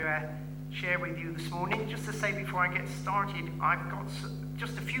share with you this morning. Just to say before I get started, I've got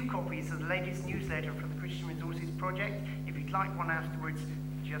just a few copies of the latest newsletter from the Christian Resources Project. If you'd like one afterwards,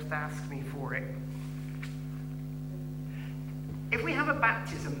 just ask me for it. If we have a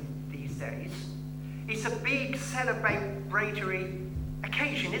baptism these days, it's a big celebratory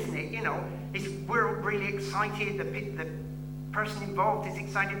occasion, isn't it? You know, we're really excited, the person involved is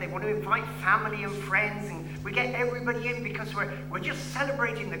excited, they want to invite family and friends, and we get everybody in because we're just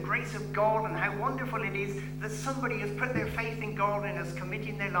celebrating the grace of God and how wonderful it is that somebody has put their faith in God and is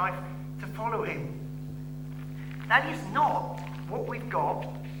committing their life to follow him. That is not what we've got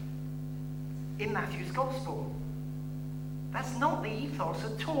in Matthew's Gospel. That's not the ethos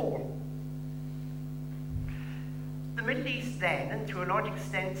at all. The Middle East then, and to a large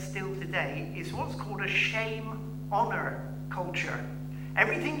extent still today, is what's called a shame-honor culture.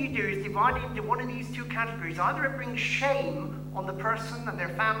 Everything you do is divided into one of these two categories. Either it brings shame on the person and their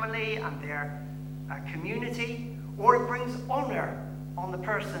family and their community, or it brings honor on the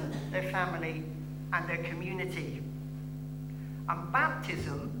person, their family, and their community. And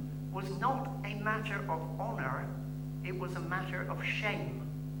baptism was not a matter of honor, it was a matter of shame.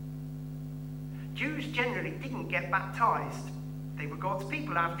 Jews generally didn't get baptized. They were God's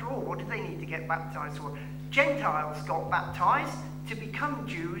people after all. What did they need to get baptized for? Gentiles got baptized to become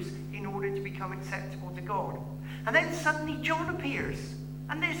Jews in order to become acceptable to God. And then suddenly John appears.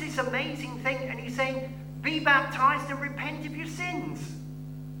 And there's this amazing thing, and he's saying, be baptized and repent of your sins.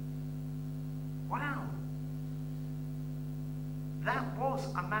 Wow. That was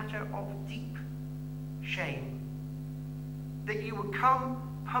a matter of deep shame. That you would come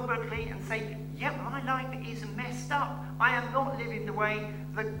publicly and say, yep, my life is messed up. I am not living the way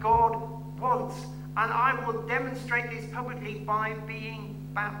that God wants. And I will demonstrate this publicly by being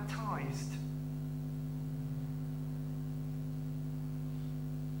baptized.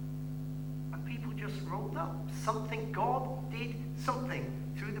 And people just rolled up. God did something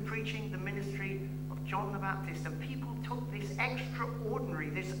through the preaching, the ministry of John the Baptist. And people took this extraordinary,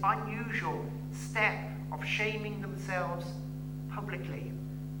 this unusual step of shaming themselves publicly.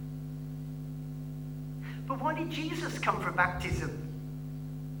 But why did Jesus come for baptism?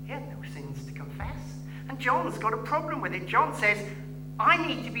 He had no sins to confess. And John's got a problem with it. John says, I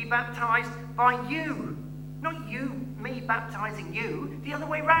need to be baptized by you. Not you, me baptizing you, the other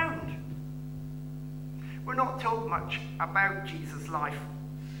way round. We're not told much about Jesus' life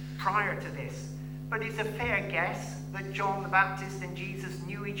prior to this, but it's a fair guess that John the Baptist and Jesus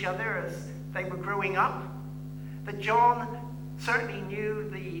knew each other as they were growing up. That John certainly knew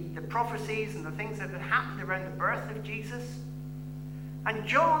the prophecies and the things that had happened around the birth of Jesus. And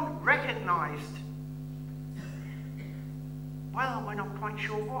John recognized, well, we're not quite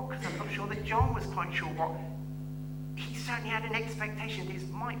sure what, because I'm not sure that John was quite sure what. He certainly had an expectation this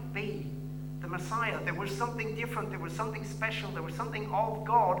might be the Messiah. There was something different, there was something special, there was something of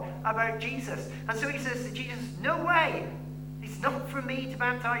God about Jesus. And so he says to Jesus, no way, it's not for me to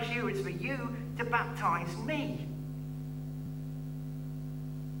baptize you, it's for you to baptize me.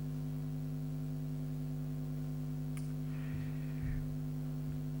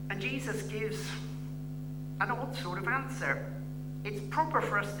 And Jesus gives an odd sort of answer. It's proper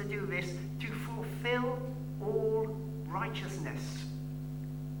for us to do this to fulfill all righteousness.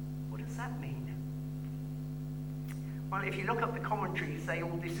 What does that mean? Well, if you look up the commentaries, they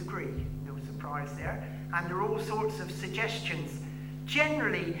all disagree. No surprise there. And there are all sorts of suggestions.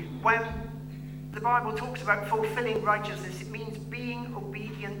 Generally, when the Bible talks about fulfilling righteousness, it means being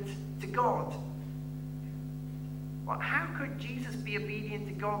obedient to God. Well, how could Jesus be obedient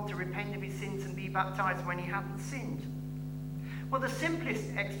to God to repent of his sins and be baptized when he hadn't sinned? Well, the simplest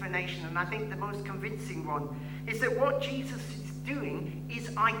explanation, and I think the most convincing one, is that what Jesus is doing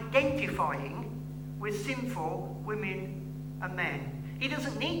is identifying with sinful women and men. He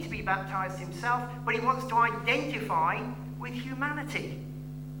doesn't need to be baptized himself, but he wants to identify with humanity.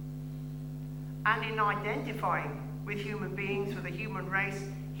 And in identifying with human beings, with the human race,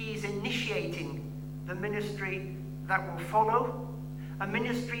 he is initiating the ministry that will follow, a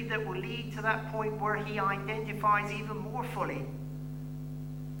ministry that will lead to that point where he identifies even more fully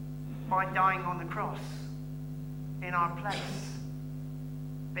by dying on the cross in our place,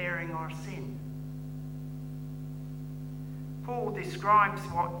 bearing our sin. Paul describes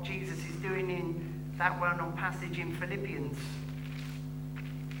what Jesus is doing in that well-known passage in Philippians.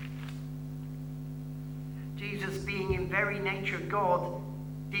 Jesus, being in very nature God,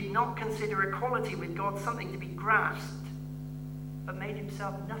 did not consider equality with God something to be grasped, but made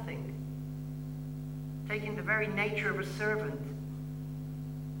himself nothing, taking the very nature of a servant,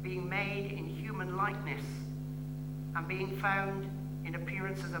 being made in human likeness, and being found in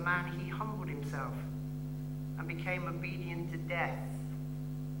appearance as a man, he humbled himself and became obedient to death,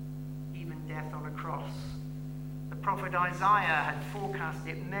 even death on a cross. The prophet Isaiah had forecast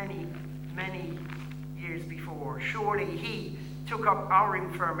it many, many years before. Surely he took up our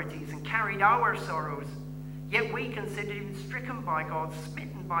infirmities and carried our sorrows. Yet we considered him stricken by God,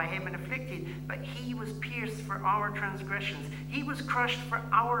 smitten by him and afflicted. But he was pierced for our transgressions. He was crushed for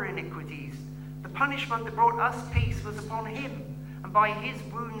our iniquities. The punishment that brought us peace was upon him, and by his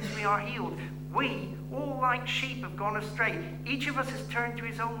wounds we are healed. We, all like sheep, have gone astray. Each of us has turned to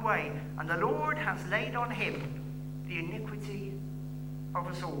his own way, and the Lord has laid on him the iniquity of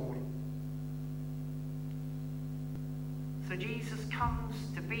us all. So Jesus comes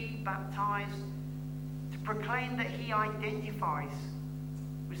to be baptized, to proclaim that he identifies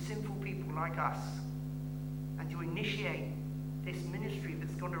with sinful people like us, and to initiate this ministry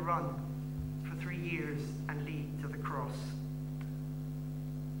that's going to run for 3 years and lead to the cross.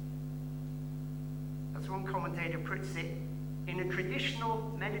 As one commentator puts it, in a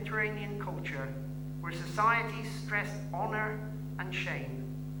traditional Mediterranean culture where society stressed honor and shame,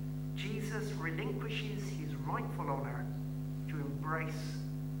 Jesus relinquishes his rightful honor to embrace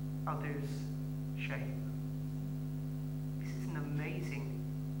others' shame. This is an amazing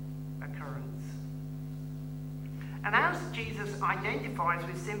occurrence. And as Jesus identifies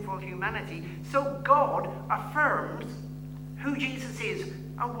with sinful humanity, so God affirms who Jesus is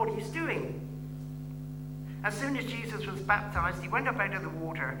and what he's doing. As soon as Jesus was baptized, he went up out of the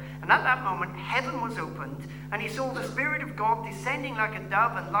water, and at that moment heaven was opened, and he saw the Spirit of God descending like a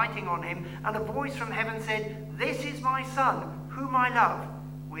dove and lighting on him, and a voice from heaven said, "This is my Son, whom I love.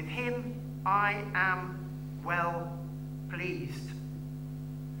 With him I am well pleased."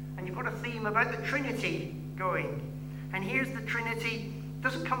 And you've got a theme about the Trinity going. And here's the Trinity. It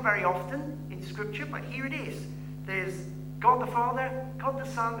doesn't come very often in Scripture, but here it is. There's God the Father, God the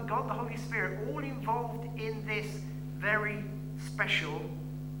Son, God the Holy Spirit, all involved in this very special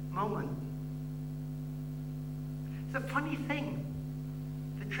moment. It's a funny thing,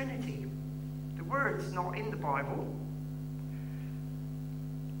 the Trinity. The word's not in the Bible.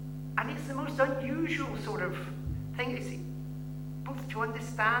 And it's the most unusual sort of thing, is both to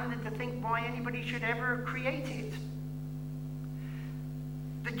understand and to think why anybody should ever create it.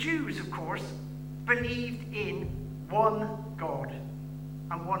 The Jews, of course, believed in one God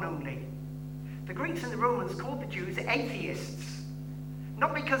and one only. The Greeks and the Romans called the Jews atheists,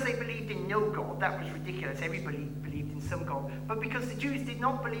 not because they believed in no God, that was ridiculous, everybody believed in some God, but because the Jews did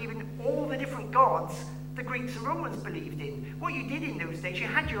not believe in all the different gods the Greeks and Romans believed in. What you did in those days, you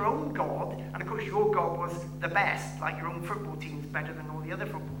had your own God, and of course your God was the best, like your own football team's better than all the other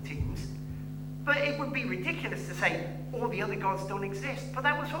football teams. But it would be ridiculous to say all the other gods don't exist. But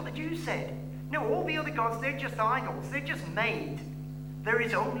that was what the Jews said. No, all the other gods, they're just idols. They're just made. There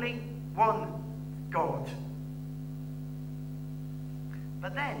is only one God.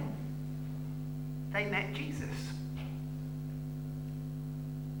 But then, they met Jesus.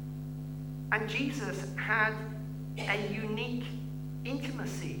 And Jesus had a unique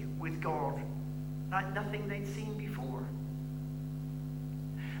intimacy with God, like nothing they'd seen before.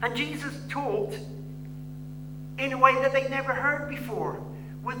 And Jesus taught in a way that they'd never heard before,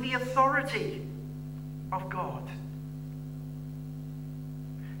 with the authority of God.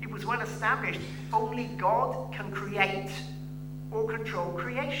 It was well established, only God can create or control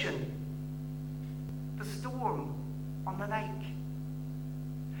creation. The storm on the lake.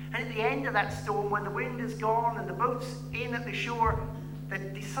 And at the end of that storm, when the wind is gone and the boat's in at the shore, the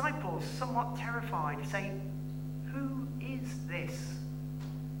disciples, somewhat terrified, say, "Who is this,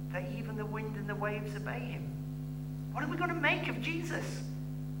 that even the wind and the waves obey him?" What are we going to make of Jesus?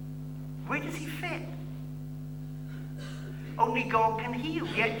 Where does he fit? Only God can heal,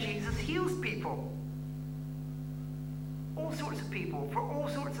 yet Jesus heals people. All sorts of people, for all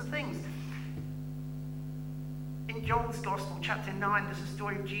sorts of things. In John's Gospel, chapter 9, there's a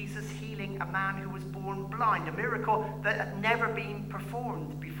story of Jesus healing a man who was born blind, a miracle that had never been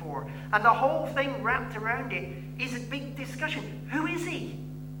performed before. And the whole thing wrapped around it is a big discussion. Who is he?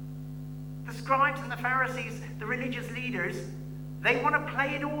 The scribes and the Pharisees, the religious leaders, they want to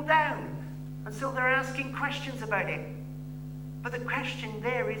play it all down. And so they're asking questions about it. But the question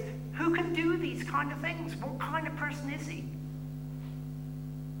there is, who can do these kind of things? What kind of person is he?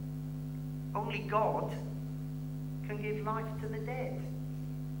 Only God can give life to the dead.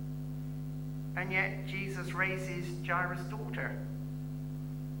 And yet Jesus raises Jairus' daughter,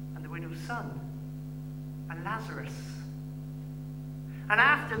 and the widow's son, and Lazarus. And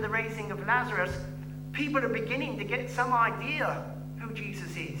after the raising of Lazarus, people are beginning to get some idea who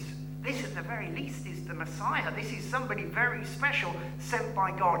Jesus is. This at the very least is the Messiah. This is somebody very special sent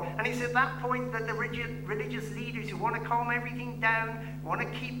by God. And it's at that point that the religious leaders who want to calm everything down, want to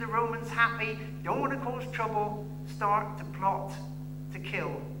keep the Romans happy, don't want to cause trouble, start to plot to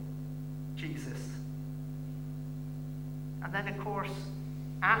kill Jesus. And then, of course,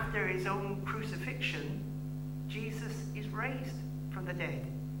 after his own crucifixion, Jesus is raised from the dead.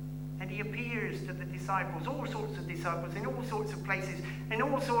 And he appears to the disciples, all sorts of disciples, in all sorts of places, in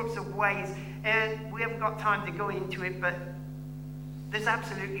all sorts of ways. And we haven't got time to go into it, but there's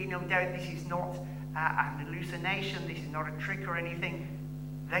absolutely no doubt this is not an hallucination, this is not a trick or anything.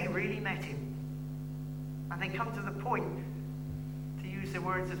 They really met him. And they come to the point, to use the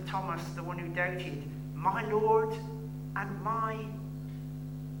words of Thomas, the one who doubted, my Lord and my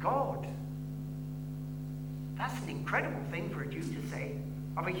God. That's an incredible thing for a Jew to say.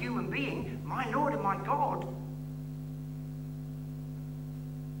 Of a human being, my Lord and my God.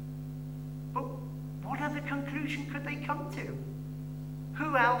 But what other conclusion could they come to?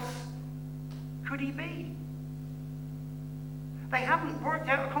 Who else could he be? They haven't worked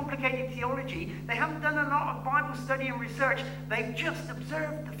out a complicated theology. They haven't done a lot of Bible study and research. They've just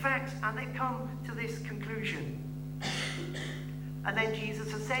observed the facts and they've come to this conclusion. And then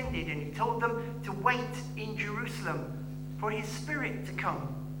Jesus ascended and he told them to wait in Jerusalem for his Spirit to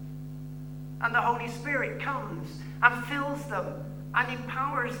come. And the Holy Spirit comes and fills them and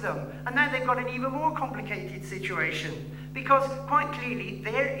empowers them. And now they've got an even more complicated situation. Because quite clearly,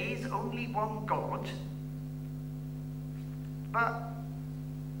 there is only one God. But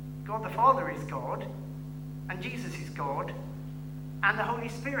God the Father is God. And Jesus is God. And the Holy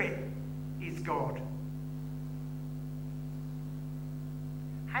Spirit is God.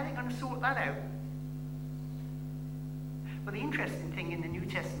 How are they going to sort that out? But the interesting thing in the New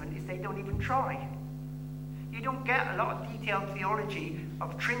Testament is they don't even try. You don't get a lot of detailed theology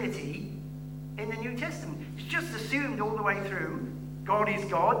of Trinity in the New Testament. It's just assumed all the way through. God is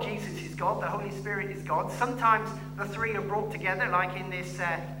God, Jesus is God, the Holy Spirit is God. Sometimes the three are brought together, like in this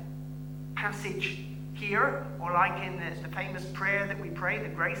passage here, or like in the famous prayer that we pray, the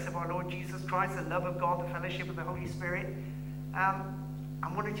grace of our Lord Jesus Christ, the love of God, the fellowship of the Holy Spirit,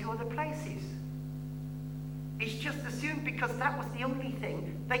 and one or two other places. It's just assumed because that was the only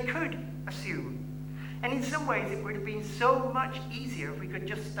thing they could assume. And in some ways it would have been so much easier if we could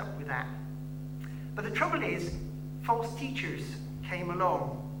just stuck with that. But the trouble is, false teachers came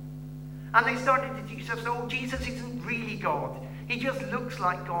along. And they started to teach us, oh, Jesus isn't really God. He just looks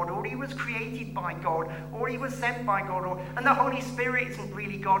like God, or he was created by God, or he was sent by God, and the Holy Spirit isn't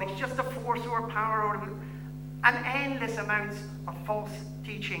really God. It's just a force or a power. And endless amounts of false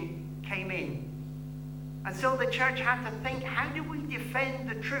teaching came in. And so the church had to think, how do we defend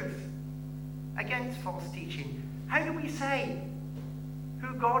the truth against false teaching? How do we say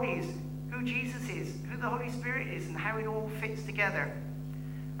who God is, who Jesus is, who the Holy Spirit is, and how it all fits together?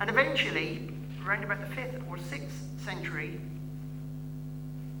 And eventually, around about the 5th or 6th century,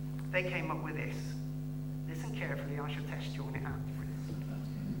 they came up with this. Listen carefully, I shall test you on it afterwards.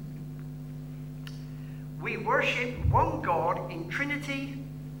 We worship one God in Trinity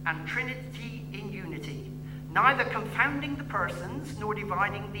and Trinity in unity, neither confounding the persons nor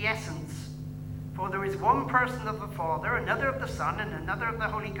dividing the essence. For there is one person of the Father, another of the Son, and another of the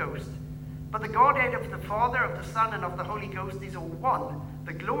Holy Ghost. But the Godhead of the Father, of the Son, and of the Holy Ghost is all one,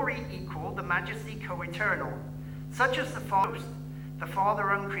 the glory equal, the majesty co-eternal. Such as the Father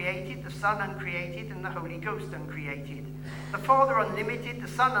uncreated, the Son uncreated, and the Holy Ghost uncreated. The Father unlimited, the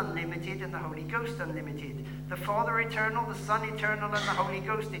Son unlimited, and the Holy Ghost unlimited. The Father eternal, the Son eternal, and the Holy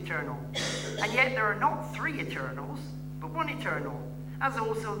Ghost eternal. And yet there are not three eternals, but one eternal. As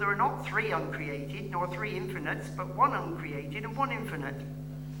also there are not three uncreated, nor three infinites, but one uncreated and one infinite.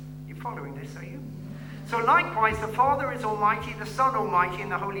 You're following this, are you? So likewise, the Father is Almighty, the Son Almighty,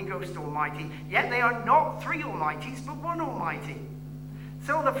 and the Holy Ghost Almighty. Yet they are not three Almighties, but one Almighty.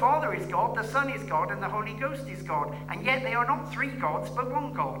 So the Father is God, the Son is God, and the Holy Ghost is God. And yet they are not three gods, but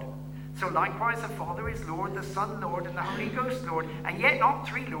one God. So likewise, the Father is Lord, the Son Lord, and the Holy Ghost Lord. And yet not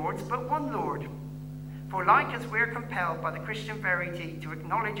three Lords, but one Lord. For like as we're compelled by the Christian verity to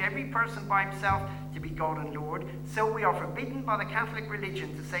acknowledge every person by himself to be God and Lord, so we are forbidden by the Catholic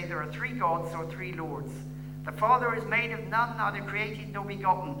religion to say there are three gods or three lords. The Father is made of none, neither created nor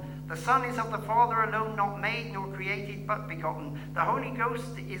begotten. The Son is of the Father alone, not made nor created, but begotten. The Holy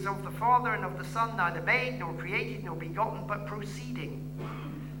Ghost is of the Father and of the Son, neither made nor created nor begotten, but proceeding.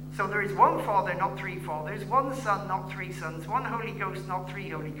 So there is one Father, not three fathers, one Son, not three sons, one Holy Ghost, not three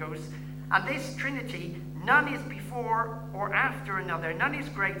Holy Ghosts. And this Trinity, none is before or after another, none is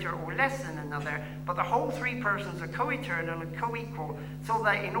greater or less than another, but the whole three persons are co-eternal and co-equal, so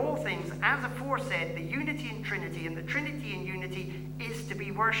that in all things, as aforesaid, the unity in Trinity and the Trinity in unity is to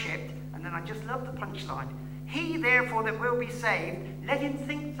be worshipped. And then I just love the punchline. He, therefore, that will be saved, let him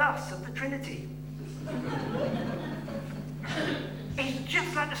think thus of the Trinity. It's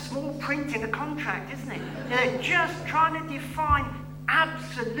just like a small print in a contract, isn't it? They're just trying to define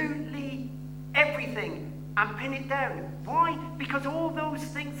absolutely everything and pin it down. Why? Because all those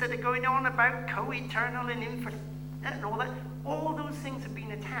things that are going on about co-eternal and infinite and all those things have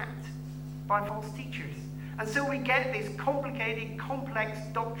been attacked by false teachers. And so we get this complicated, complex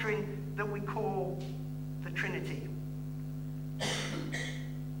doctrine that we call the Trinity.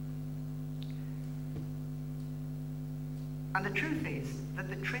 And the truth is that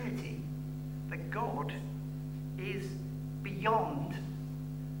the Trinity, that God, is beyond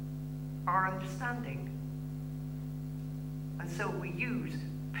our understanding. And so we use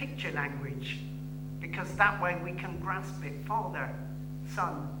picture language because that way we can grasp it. Father,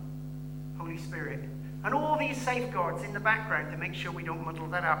 Son, Holy Spirit. And all these safeguards in the background to make sure we don't muddle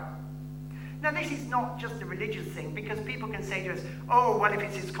that up. Now, this is not just a religious thing, because people can say to us, oh, well, if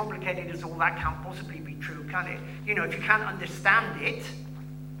it's as complicated as all that, can't possibly be true, can it? You know, if you can't understand it,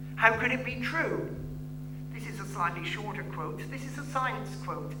 how could it be true? This is a slightly shorter quote. This is a science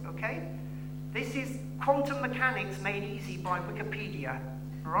quote, okay? This is quantum mechanics made easy by Wikipedia,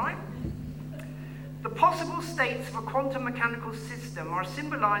 all right? The possible states of a quantum mechanical system are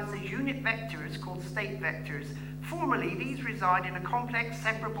symbolized as unit vectors called state vectors. Formally, these reside in a complex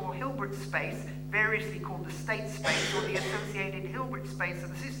separable Hilbert space, variously called the state space or the associated Hilbert space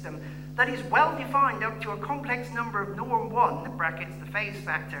of the system, that is well defined up to a complex number of norm 1, brackets the phase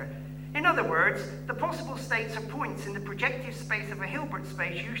factor. In other words, the possible states are points in the projective space of a Hilbert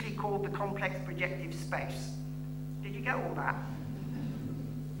space, usually called the complex projective space. Did you get all that?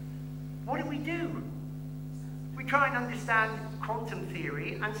 What do? We try and understand quantum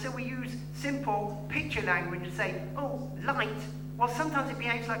theory, and so we use simple picture language to say, oh, light, well, sometimes it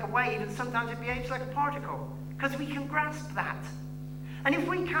behaves like a wave and sometimes it behaves like a particle, because we can grasp that. And if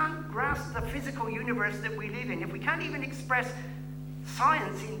we can't grasp the physical universe that we live in, if we can't even express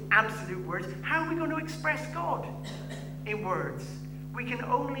science in absolute words, how are we going to express God in words? We can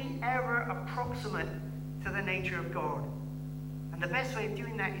only ever approximate to the nature of God. And the best way of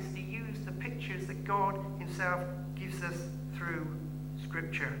doing that is to use the pictures that God himself gives us through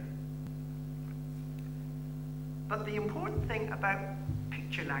Scripture. But the important thing about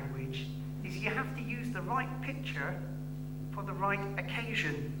picture language is you have to use the right picture for the right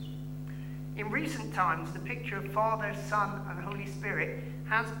occasion. In recent times, the picture of Father, Son, and Holy Spirit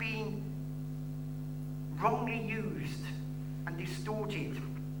has been wrongly used and distorted.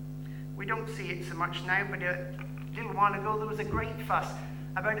 We don't see it so much now, but a little while ago there was a great fuss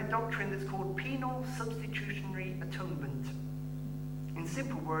about a doctrine that's called penal substitutionary atonement. In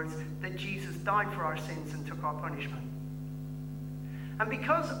simple words, that Jesus died for our sins and took our punishment. And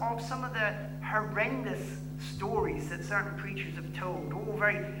because of some of the horrendous stories that certain preachers have told, all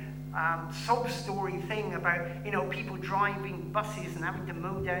very sob story thing about, people driving buses and having to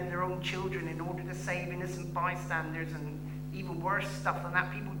mow down their own children in order to save innocent bystanders, and even worse stuff than that,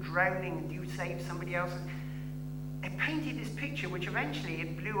 people drowning and you save somebody else. It painted this picture, which eventually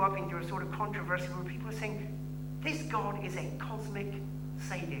it blew up into a sort of controversy where people were saying, this God is a cosmic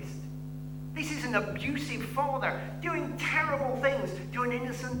sadist. This is an abusive father doing terrible things to an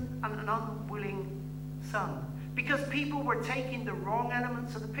innocent and an unwilling son. Because people were taking the wrong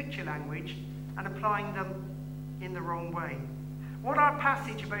elements of the picture language and applying them in the wrong way. What our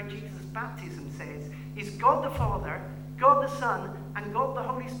passage about Jesus' baptism says is God the Father, God the Son, and God the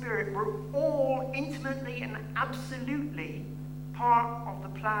Holy Spirit were all intimately and absolutely part of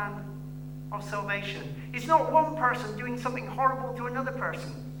the plan of salvation. It's not one person doing something horrible to another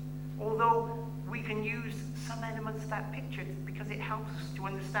person, although we can use some elements of that picture because it helps us to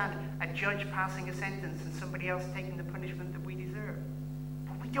understand a judge passing a sentence and somebody else taking the punishment that we deserve.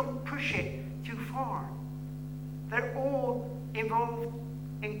 But we don't push it too far. They're all involved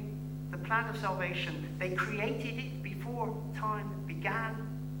in the plan of salvation. They created it before time began.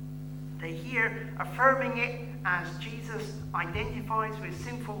 They're here affirming it as Jesus identifies with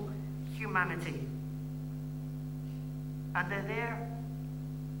sinful humanity. And they're there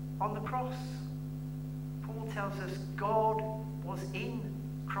on the cross. Paul tells us God was in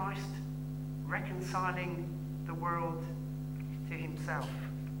Christ reconciling the world to himself.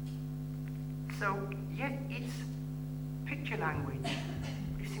 So, yet it's picture language.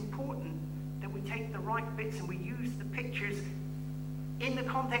 It's important that we take the right bits and we use the pictures in the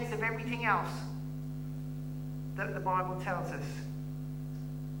context of everything else that the Bible tells us.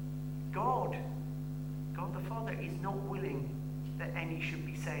 God the Father is not willing that any should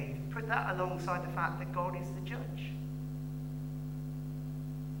be saved. Put that alongside the fact that God is the judge.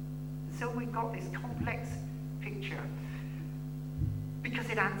 So we've got this complex picture because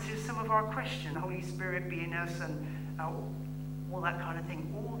it answers some of our questions. Holy Spirit be in us and all that kind of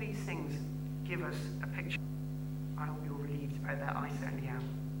thing. All these things give us a picture. I hope you're relieved about that. I certainly am.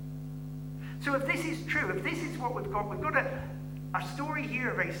 So if this is true, if this is what we've got a story here,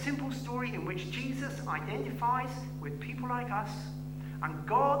 a very simple story in which Jesus identifies with people like us, and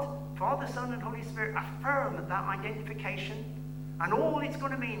God, Father, Son, and Holy Spirit affirm that identification and all it's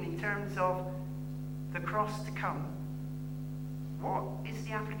going to mean in terms of the cross to come. What is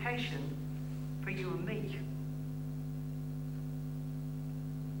the application for you and me?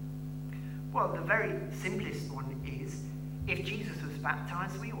 Well, the very simplest one is, if Jesus was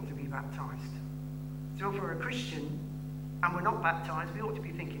baptized, we ought to be baptized. So if we're a Christian and we're not baptized, we ought to be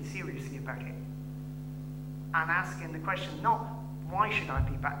thinking seriously about it. And asking the question, not why should I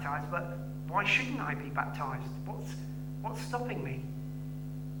be baptized, but why shouldn't I be baptized? What's stopping me?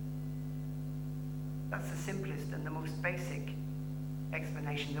 That's the simplest and the most basic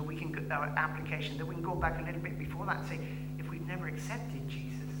explanation that we can, application, that we can go back a little bit before that and say, if we've never accepted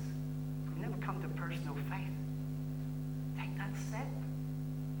Jesus, if we've never come to personal faith, take that step.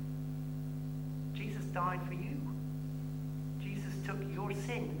 Jesus died for you. Jesus took your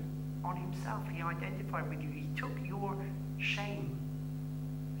sin on himself. He identified with you. He took your shame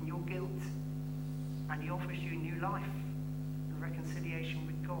and your guilt, and he offers you new life and reconciliation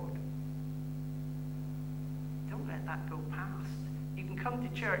with God. Don't let that go past. You can come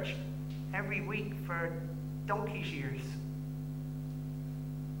to church every week for donkey's years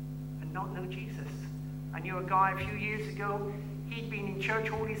and not know Jesus. I knew a guy a few years ago, he'd been in church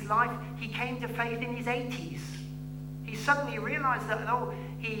all his life. He came to faith in his 80s. He suddenly realized that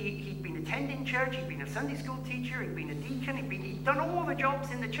he'd been attending church, he'd been a Sunday school teacher, he'd been a deacon, he'd done all the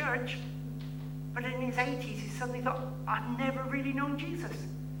jobs in the church. But in his 80s, he suddenly thought, I've never really known Jesus.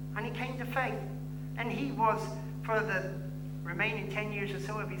 And he came to faith. And he was, for the remaining 10 years or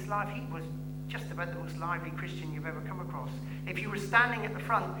so of his life, he was just about the most lively Christian you've ever come across. If you were standing at the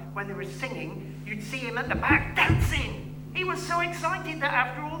front when they were singing, you'd see him at the back dancing. He was so excited that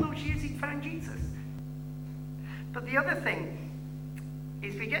after all those years he'd found Jesus. But the other thing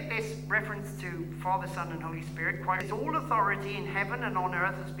is we get this reference to Father, Son, and Holy Spirit. Quite, all authority in heaven and on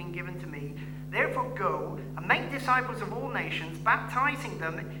earth has been given to me. Therefore go and make disciples of all nations, baptizing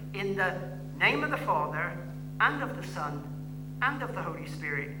them in the name of the Father and of the Son and of the Holy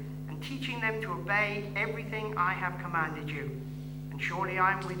Spirit, and teaching them to obey everything I have commanded you. And surely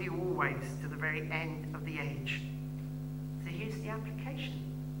I am with you always to the very end of the age. So here's the application.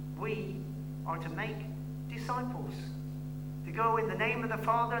 We are to make disciples, to go in the name of the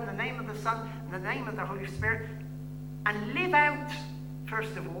Father, in the name of the Son, in the name of the Holy Spirit, and live out,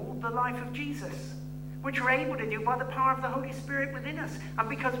 first of all, the life of Jesus, which we're able to do by the power of the Holy Spirit within us, and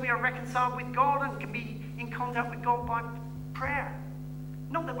because we are reconciled with God and can be in contact with God by prayer.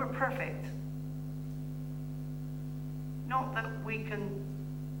 Not that we're perfect, not that we can,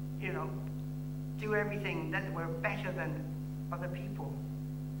 do everything, that we're better than other people,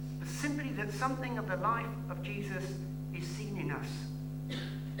 but simply that something of the life of Jesus is seen in us.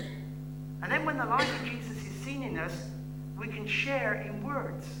 And then when the life of Jesus is seen in us, we can share in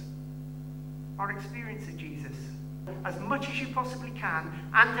words our experience of Jesus as much as you possibly can,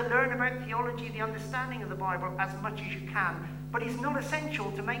 and to learn about theology, the understanding of the Bible, as much as you can. But it's not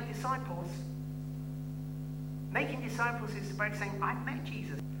essential to make disciples. Making disciples is about saying, I've met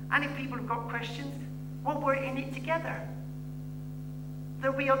Jesus. And if people have got questions, well, we're in it together.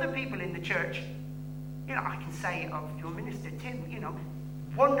 There'll be other people in the church. I can say of your minister, Tim,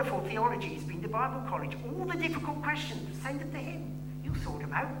 wonderful theology. He's been to Bible college. All the difficult questions, send them to him. He'll sort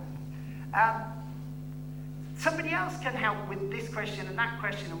them out. Somebody else can help with this question and that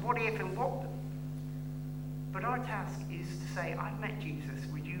question and what if and what. But our task is to say, I've met Jesus.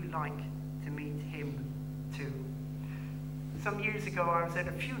 Would you like to meet him too? Some years ago, I was at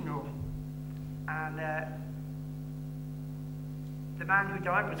a funeral, and the man who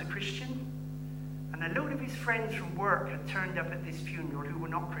died was a Christian, and a load of his friends from work had turned up at this funeral who were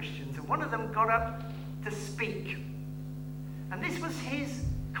not Christians, and one of them got up to speak. And this was his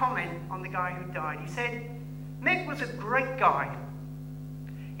comment on the guy who died. He said, Mick was a great guy.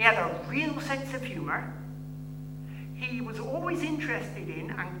 He had a real sense of humor. He was always interested in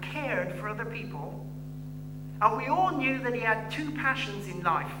and cared for other people. And we all knew that he had two passions in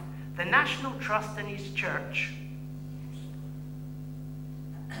life, the National Trust and his church.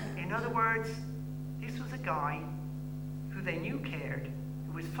 In other words, this was a guy who they knew cared,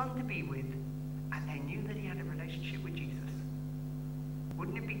 who was fun to be with, and they knew that he had a relationship with Jesus.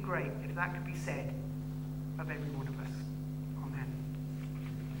 Wouldn't it be great if that could be said of every one of us?